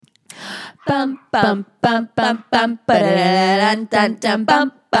Bum bum bum bum bum ba-da-da-da-dun, dun, dun,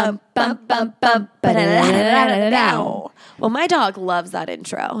 bum bum bum bum bum ba-da-da-da-da-da-da. Well, my dog loves that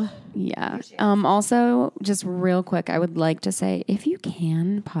intro. Yeah. Also, just real quick, I would like to say, if you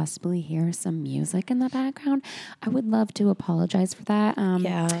can possibly hear some music in the background, I would love to apologize for that.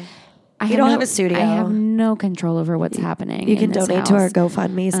 You don't have a studio. I have no control over what's happening. You can in this donate to our house.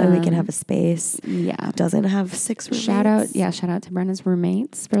 GoFundMe so we can have a space. Yeah. Doesn't have 6 roommates. Shout out to Brenna's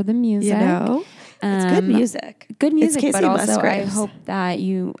roommates for the music. You know, it's good music. Good music, It's but Casey also I Musgraves. hope that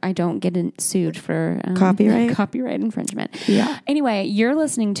I don't get sued for copyright infringement. Yeah. Anyway, you're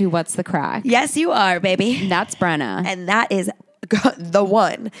listening to What's the Crack? Yes, you are, baby. That's Brenna. And that is the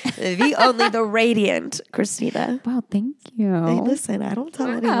one, the only, the radiant Christina. Wow, thank you. Hey, listen, I don't tell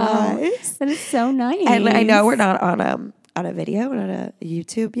any Wow. lies. That is so nice. And I know we're not on a video, we're not a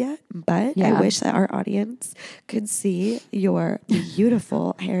YouTube yet, but Yeah. I wish that our audience could see your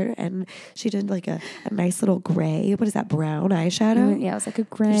beautiful hair. And she did like a nice little gray, what is that, brown eyeshadow? Yeah, it was like a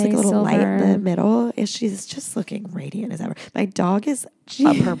gray, There's like a little silver. light in the middle. And she's just looking radiant as ever. My dog is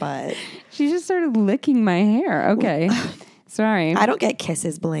up her butt. She just started licking my hair. Okay. Sorry. I don't get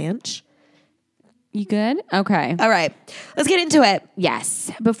kisses, Blanche. You good? Okay. All right, let's get into it. Yes.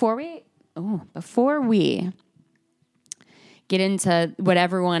 Before we get into what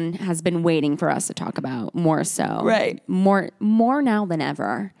everyone has been waiting for us to talk about more so. Right. More now than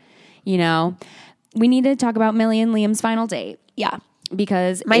ever. You know, we need to talk about Millie and Liam's final date Yeah.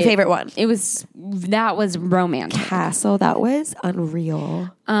 because My favorite one. That was romantic. Castle, that was unreal.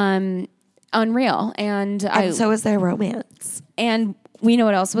 Unreal. And So was their romance. And we know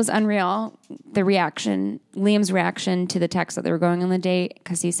what else was unreal? Liam's reaction to the text that they were going on the date,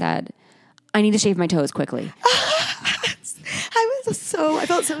 because he said, I need to shave my toes quickly. I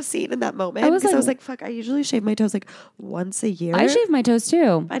felt so seen in that moment. I was like, fuck, I usually shave my toes like once a year. I shave my toes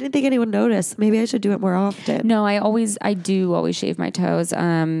too. I didn't think anyone noticed. Maybe I should do it more often. No, I do always shave my toes.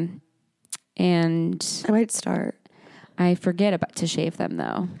 And I might start. I forget to shave them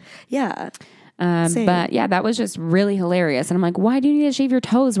though. Yeah. Same. But yeah, that was just really hilarious. And I'm like, why do you need to shave your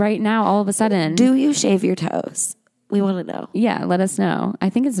toes right now all of a sudden? Do you shave your toes? We want to know. Yeah, let us know. I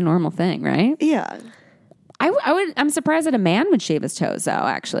think it's a normal thing, right? Yeah. I'm surprised that a man would shave his toes though,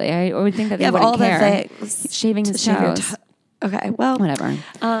 actually. I would think that they You have wouldn't all care. the things. He's shaving his Shave your toes. Okay, well. Whatever.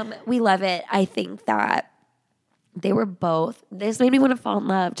 We love it. I think that they were both, this made me want to fall in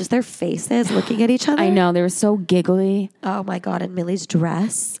love. Just their faces looking at each other. I know. They were so giggly. Oh my God. And Millie's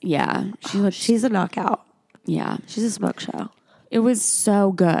dress. Yeah. She's a knockout. Yeah. She's a smoke show. It was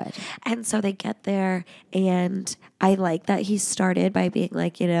so good. And so they get there, and I like that he started by being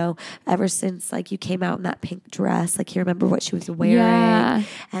like, you know, ever since like you came out in that pink dress, like you remember what she was wearing. Yeah.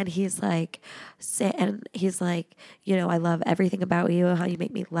 And he's like, you know, I love everything about you, how you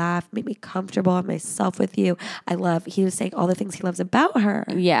make me laugh, make me comfortable, I'm myself with you. He was saying all the things he loves about her,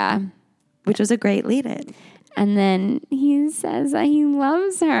 Yeah. which was a great lead-in. And then he says that he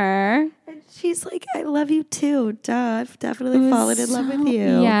loves her. And she's like, I love you too. Duh, I've definitely fallen in love with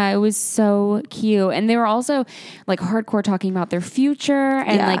you. Yeah, it was so cute. And they were also like hardcore talking about their future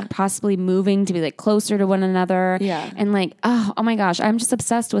and Yeah. like possibly moving to be like closer to one another. Yeah. And like, oh my gosh, I'm just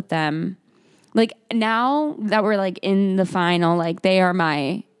obsessed with them. Like now that we're like in the final, like they are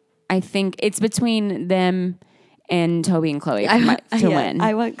I think it's between them and Toby and Chloe to win.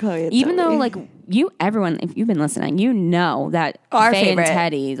 I want Chloe and Even Toby. though like everyone, if you've been listening, you know that Our Faye favorite. and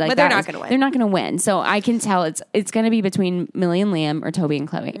Teddy, like But they're that not gonna win. They're not going to win. So I can tell it's going to be between Millie and Liam or Toby and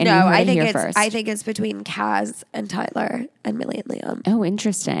Chloe. And you heard it here first. I think it's between Kaz and Tyler and Millie and Liam. Oh,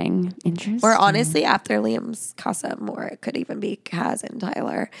 interesting. Or honestly, after Liam's Casa More, it could even be Kaz and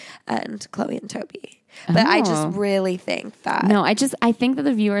Tyler and Chloe and Toby. But I just really think that No, I think that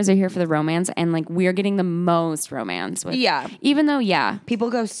the viewers are here for the romance, and like we're getting the most romance with. Yeah. Even though, people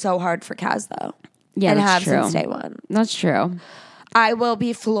go so hard for Kaz though. Yeah, and that's have true. since day one. That's true. I will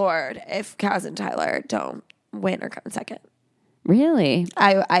be floored if Kaz and Tyler don't win or come second. Really?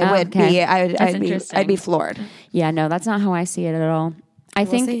 I would okay. be. That's interesting. I'd be floored. Yeah, no, that's not how I see it at all. I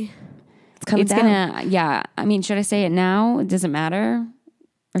think See. It's coming it's down. gonna. Yeah, I mean, should I say it now? Does it matter,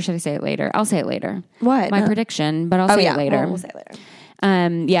 or should I say it later? I'll say it later. What? My prediction, but I'll say it later. We'll say it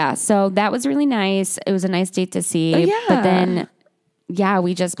later. Yeah. So that was really nice. It was a nice date to see. yeah. But then, yeah,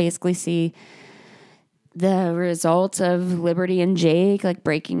 we just basically see the result of Liberty and Jake like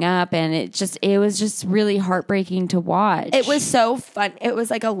breaking up, and it was just really heartbreaking to watch. It was so fun. It was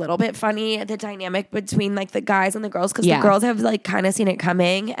like a little bit funny, the dynamic between like the guys and the girls, because Yeah. the girls have like kind of seen it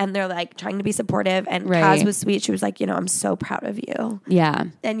coming and they're like trying to be supportive. And Right. Kaz was sweet. She was like, you know, I'm so proud of you. Yeah.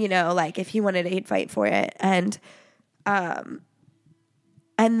 And you know, like if he wanted it, he'd fight for it. And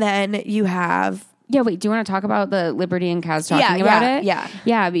And then you have... Yeah, wait, do you want to talk about the Liberty and Kaz talking about it? Yeah.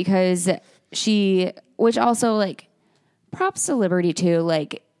 Yeah, because which also, like, props to Liberty too.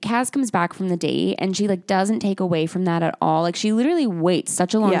 Like, Kaz comes back from the date and she, like, doesn't take away from that at all. Like, she literally waits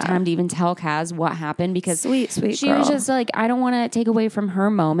such a long time to even tell Kaz what happened because sweet she girl. was just like, I don't want to take away from her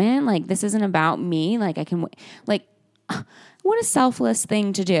moment. Like, this isn't about me. Like, I can, like, what a selfless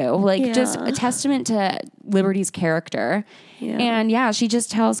thing to do. Like, just a testament to Liberty's character. Yeah. And she just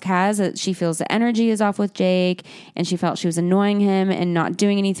tells Kaz that she feels the energy is off with Jake and she felt she was annoying him and not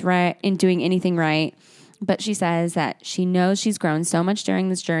doing anything right. But she says that she knows she's grown so much during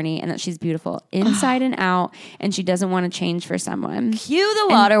this journey and that she's beautiful inside and out and she doesn't want to change for someone. Cue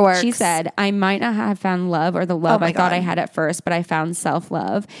the waterworks. She said, I might not have found love or the love I thought I had at first, but I found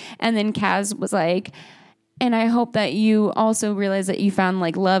self-love. And then Kaz was like, and I hope that you also realize that you found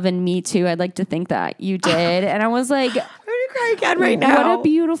like love in me too. I'd like to think that you did. And I was like, I'm going to cry again right now. What a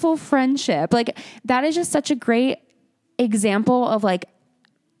beautiful friendship. Like, that is just such a great example of like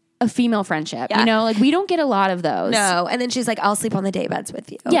a female friendship. You know, like we don't get a lot of those. No. And then she's like, I'll sleep on the day beds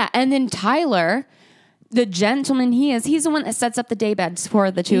with you. Yeah. And then Tyler, the gentleman he's the one that sets up the day beds for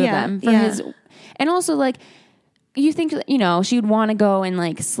the two of them. For his, and also like, you think, you know, she would want to go and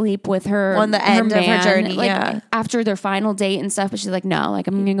like sleep with her on the end of her journey, like after their final date and stuff. But she's like, no, like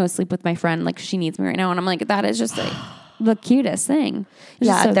I'm going to go sleep with my friend. Like she needs me right now. And I'm like, that is just like the cutest thing. It's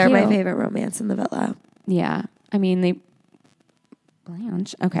so they're cute. My favorite romance in the villa. Yeah. I mean,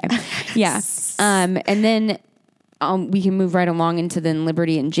 Blanche. Okay. Yeah. And then we can move right along into then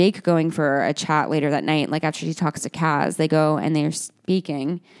Liberty and Jake going for a chat later that night. Like after she talks to Kaz, they go and they're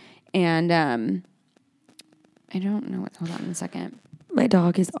speaking. And, I don't know what. Hold on a second. My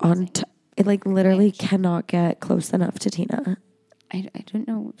dog is on. It like literally cannot get close enough to Tina. I don't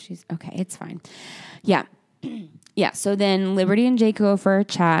know if she's okay. It's fine. Yeah, yeah. So then Liberty and Jake go for a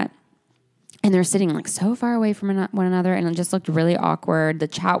chat, and they're sitting like so far away from one another, and it just looked really awkward. The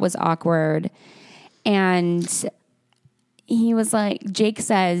chat was awkward, and he was like, Jake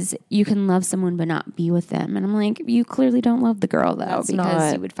says, you can love someone but not be with them. And I'm like, you clearly don't love the girl though,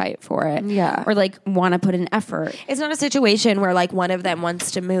 because you would fight for it. Yeah. Or like want to put in effort. It's not a situation where like one of them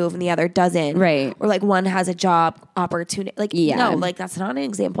wants to move and the other doesn't. Right. Or like one has a job opportunity. Like, no, like that's not an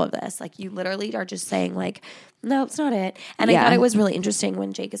example of this. Like you literally are just saying like, no, it's not it. And I thought it was really interesting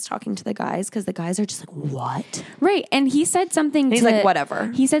when Jake is talking to the guys because the guys are just like, what? Right. And he said something he's like,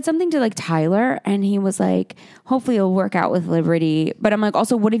 whatever. He said something to like Tyler and he was like, hopefully it'll work out with Liberty. But I'm like,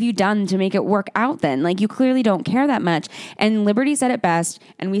 also, what have you done to make it work out then? Like you clearly don't care that much. And Liberty said it best.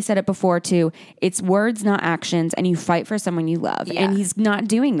 And we said it before too. It's words, not actions. And you fight for someone you love. Yeah. And he's not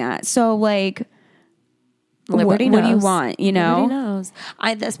doing that. So like... Liberty what do you want, you know? Liberty knows.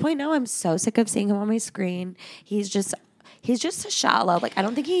 At this point now, I'm so sick of seeing him on my screen. He's just shallow. Like, I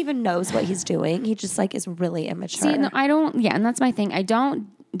don't think he even knows what he's doing. He just, like, is really immature. See, no, I don't, and that's my thing. I don't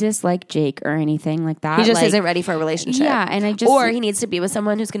dislike Jake or anything like that. He just isn't ready for a relationship. Yeah, and or he needs to be with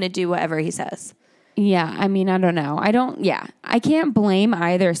someone who's going to do whatever he says. Yeah, I mean, I don't know. I can't blame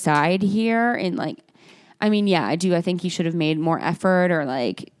either side here. And, like, I mean, yeah, I do. I think he should have made more effort or,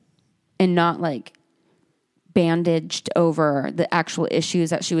 like, and not, like, bandaged over the actual issues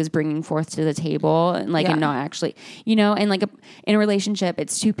that she was bringing forth to the table and like, and not actually, you know, and like in a relationship,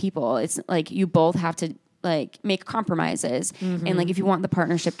 it's two people. It's like, you both have to like make compromises and like, if you want the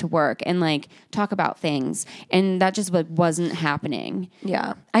partnership to work and like talk about things, and that just like wasn't happening.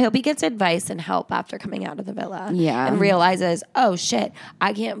 Yeah. I hope he gets advice and help after coming out of the villa. Yeah. And realizes, oh shit,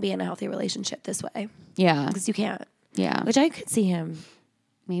 I can't be in a healthy relationship this way. Yeah. Because you can't. Yeah. Which I could see him.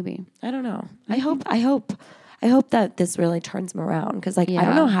 Maybe. I don't know. I hope that this really turns him around because, like, I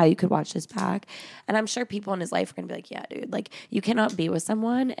don't know how you could watch this back. And I'm sure people in his life are going to be like, yeah, dude, like, you cannot be with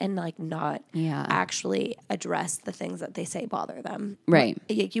someone and, like, not actually address the things that they say bother them. Right.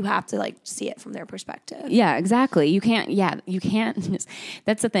 Like, you have to, like, see it from their perspective. Yeah, exactly. You can't,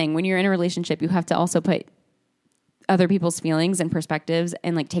 that's the thing. When you're in a relationship, you have to also put other people's feelings and perspectives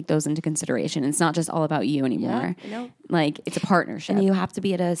and like take those into consideration. It's not just all about you anymore. Yeah, like it's a partnership. And you have to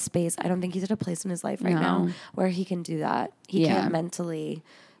be at a space. I don't think he's at a place in his life right now where he can do that. He can't mentally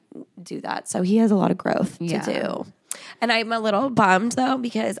do that. So he has a lot of growth to do. And I'm a little bummed though,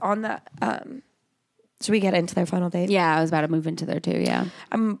 because on the, should we get into their final date? Yeah, I was about to move into there too. Yeah.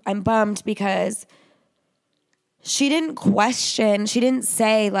 I'm bummed because she didn't question, she didn't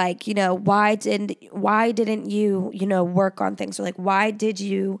say like, you know, why didn't you, you know, work on things? Or like, why did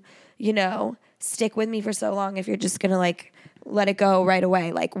you, you know, stick with me for so long if you're just going to like let it go right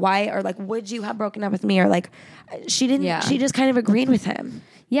away? Like why, or like, would you have broken up with me? Or like, she didn't, she just kind of agreed with him.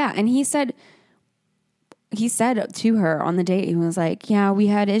 Yeah. And he said, he said to her on the date, he was like, yeah, we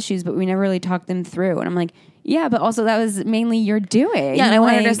had issues, but we never really talked them through. And I'm like, yeah, but also that was mainly your doing. Yeah, and I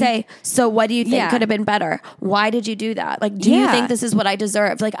wanted to Like, say, so what do you think Yeah. could have been better? Why did you do that? Like, do you Yeah. think this is what I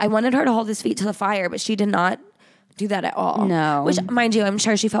deserve? Like, I wanted her to hold his feet to the fire, but she did not do that at all. No. Which, mind you, I'm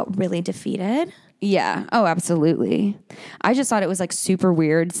sure she felt really defeated. Yeah. Oh, absolutely. I just thought it was like super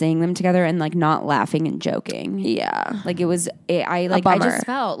weird seeing them together and like not laughing and joking. Yeah. Like it was, I bummer. just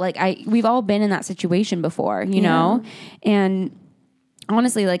felt like we've all been in that situation before, you know? And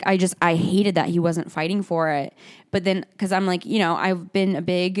honestly, like I hated that he wasn't fighting for it. But then, cause I'm like, you know, I've been a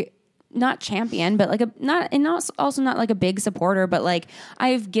big, not champion, but like also not like a big supporter, but like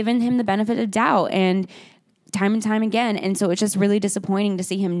I've given him the benefit of doubt and time again. And so it's just really disappointing to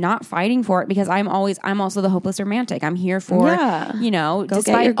see him not fighting for it because I'm also the hopeless romantic. I'm here for, you know, Go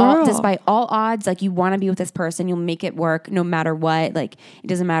get your despite all odds, like you want to be with this person, you'll make it work no matter what. Like it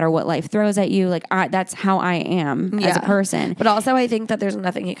doesn't matter what life throws at you. Like that's how I am as a person. But also, I think that there's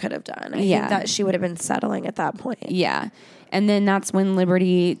nothing he could have done. I Yeah. think that she would have been settling at that point. Yeah. And then that's when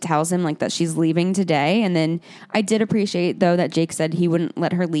Liberty tells him like that she's leaving today. And then I did appreciate though that Jake said he wouldn't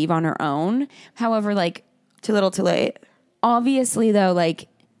let her leave on her own. However, like Too little, too late. obviously though, like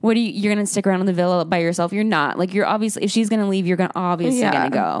you're gonna stick around in the villa by yourself? You're not. Like you're obviously, if she's gonna leave, you're gonna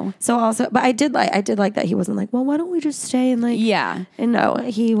go. So also, but I did like that he wasn't like, well, why don't we just stay and like, Yeah. And no,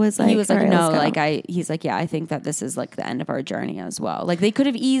 he was like, He was like, "All right, no, let's go." like he's like, yeah, I think that this is like the end of our journey as well. Like they could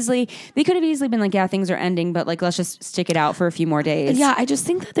have easily been like, yeah, things are ending, but like let's just stick it out for a few more days. Yeah, I just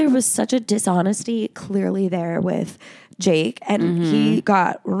think that there was such a dishonesty clearly there with Jake, and he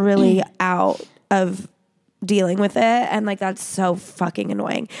got really out of dealing with it, and like that's so fucking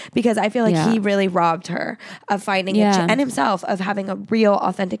annoying because I feel like he really robbed her of finding it and himself of having a real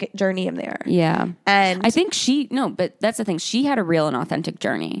authentic journey in there. Yeah. And I think but that's the thing. She had a real and authentic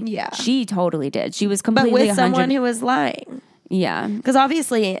journey. Yeah. She totally did. She was but completely with 100. someone who was lying, Yeah. because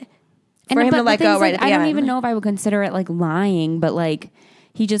obviously for him but to the let thing's go like, right at the I end. don't even know if I would consider it like lying, but like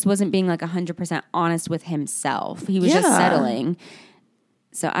he just wasn't being like 100% honest with himself. He was just settling.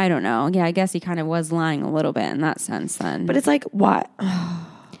 So I don't know. Yeah, I guess he kind of was lying a little bit in that sense then. But it's like, what?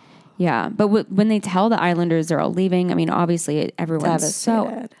 Yeah. But when they tell the Islanders they're all leaving, I mean, obviously everyone's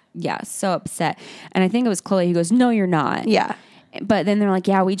so upset. And I think it was Chloe who goes, no, you're not. Yeah. But then they're like,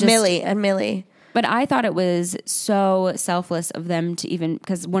 yeah, we just... Millie. But I thought it was so selfless of them to even...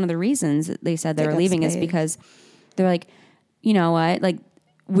 Because one of the reasons they said they were leaving is because they're like, you know what? Like,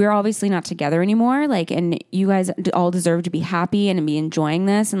 we're obviously not together anymore. Like, and you guys all deserve to be happy and be enjoying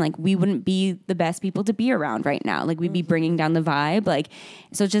this. And like, we wouldn't be the best people to be around right now. Like, we'd be bringing down the vibe. Like,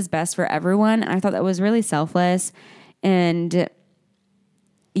 so it's just best for everyone. And I thought that was really selfless. And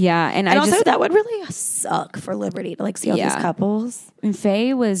yeah. And I also just, that would really suck for Liberty to like see all these couples. and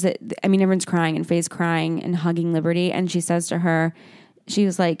Faye was, I mean, everyone's crying and Faye's crying and hugging Liberty. And she says to her, she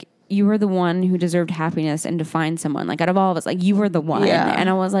was like, you were the one who deserved happiness and to find someone. Like out of all of us, like you were the one. Yeah. And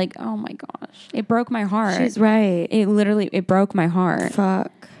I was like, oh my gosh, it broke my heart. She's right. It broke my heart.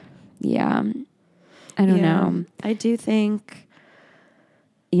 Fuck. Yeah. I don't know. I do think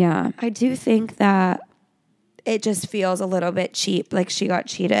Yeah. that it just feels a little bit cheap, like she got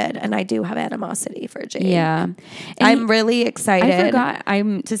cheated, and I do have animosity for Jade. Yeah. And I'm really excited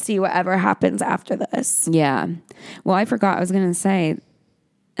I'm to see whatever happens after this. Yeah. Well, I forgot. I was going to say,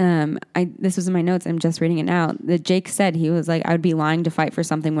 this was in my notes. I'm just reading it now. That Jake said he was like, I would be lying to fight for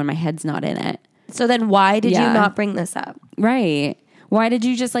something when my head's not in it. So then why did you not bring this up? Right. Why did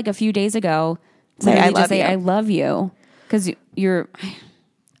you just like a few days ago Say, I love you? Because you're,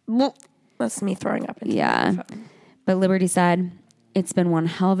 That's me throwing up. Into yeah. my phone. But Liberty said, it's been one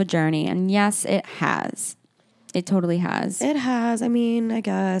hell of a journey. And yes, it has. It totally has. It has. I mean, I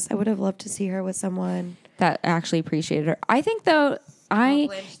guess I would have loved to see her with someone that actually appreciated her. I think though,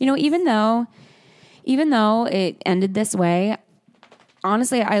 even though it ended this way,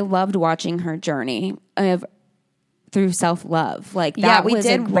 honestly, I loved watching her journey through self-love. Like that we was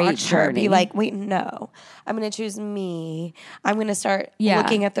did a great watch her journey. be like, wait, no, I'm going to choose me. I'm going to start Yeah.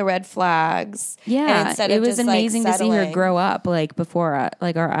 looking at the red flags. Yeah, and instead it of was just, amazing like, to see her settling. grow up like before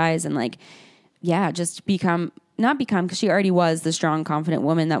like our eyes and like, yeah, just not become, because she already was the strong, confident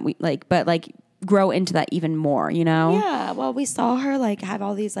woman that we like, but like grow into that even more, you know? Yeah, well, we saw her like have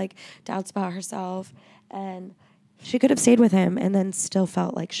all these like doubts about herself, and she could have stayed with him and then still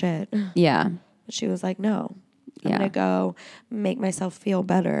felt like shit. Yeah. But she was like, no, I'm Yeah. going to go make myself feel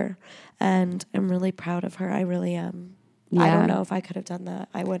better. And I'm really proud of her. I really am. I Yeah. don't know if I could have done that.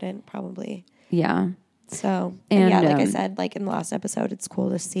 I wouldn't probably. Yeah. So, And, yeah, like I said, like in the last episode, it's cool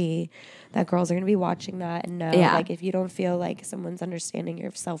to see that girls are going to be watching that and know, Yeah. like, if you don't feel like someone's understanding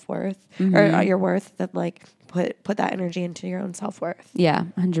your self-worth or your worth, then like put that energy into your own self-worth. Yeah,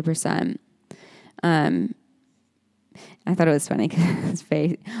 100%. I thought it was funny because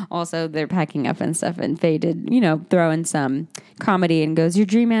Faye, also they're packing up and stuff, and Faye did, throw in some comedy and goes, your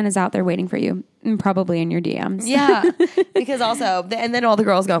dream man is out there waiting for you, and probably in your DMs. Yeah, because also, and then all the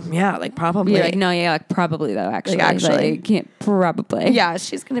girls go, yeah, like probably. You're like, no, yeah, like probably though, actually. Like, can't probably. Yeah,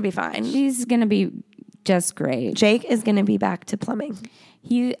 she's going to be fine. She's going to be just great. Jake is going to be back to plumbing.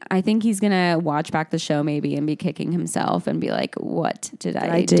 I think he's going to watch back the show maybe and be kicking himself and be like, what did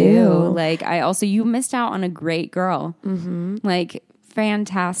I do? Like, you missed out on a great girl. Mm-hmm. Like,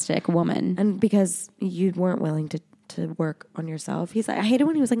 fantastic woman. And because you weren't willing to work on yourself. He's like, I hate it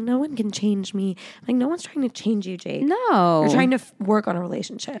when he was like, no one can change me. Like, no one's trying to change you, Jake. No. You're trying to work on a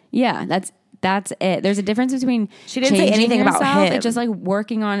relationship. Yeah, that's it. There's a difference between she didn't say anything yourself about him. and just like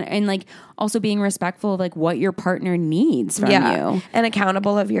working on and like also being respectful of like what your partner needs from you and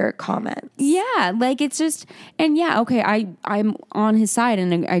accountable of your comments. Yeah, like it's just and yeah, okay. I'm on his side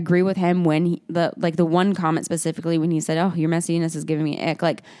and I agree with him when the one comment specifically when he said, "Oh, your messiness is giving me ick."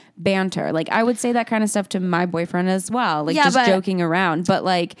 Like banter. Like I would say that kind of stuff to my boyfriend as well. Like just joking around, but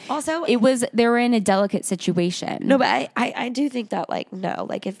like also they were in a delicate situation. No, but I do think that like no,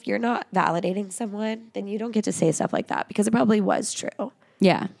 like if you're not validating someone, then you don't get to say stuff like that because it probably was true.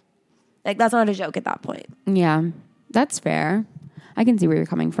 Yeah. Like that's not a joke at that point. Yeah. That's fair. I can see where you're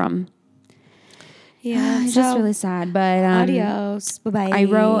coming from. Yeah. It's just really sad. But adios.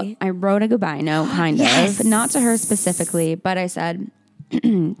 Bye-bye. I wrote a goodbye note, kind of. Not to her specifically, but I said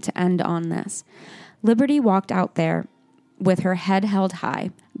to end on this. Liberty walked out there with her head held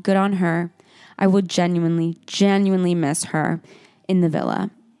high. Good on her. I will genuinely miss her in the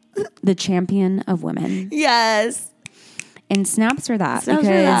villa. The champion of women. Yes. And snaps for that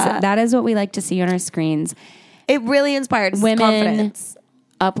because that is what we like to see on our screens. It really inspired women confidence.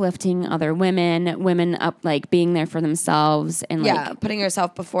 Uplifting other women up like being there for themselves and like putting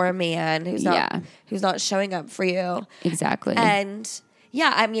yourself before a man who's not showing up for you. Exactly. And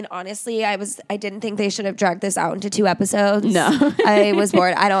yeah, I mean, honestly, I didn't think they should have dragged this out into 2 episodes. No. I was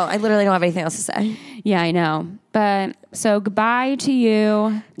bored. I literally don't have anything else to say. Yeah, I know. But so goodbye to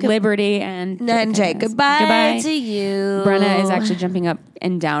you, Liberty and Jake. Goodbye to you. Brenna is actually jumping up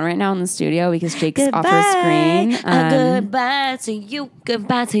and down right now in the studio because Jake's off her screen. Goodbye to you.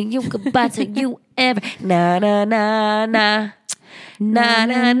 Goodbye to you. Goodbye to you. Ever. Na na na na. Na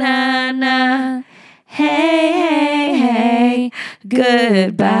na na na. Hey, hey, hey.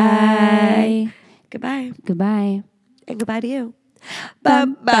 Goodbye. Goodbye. Goodbye. And goodbye to you.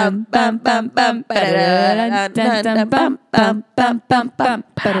 Bum bum bum bum bum bum bum bum bum bum bum bum bum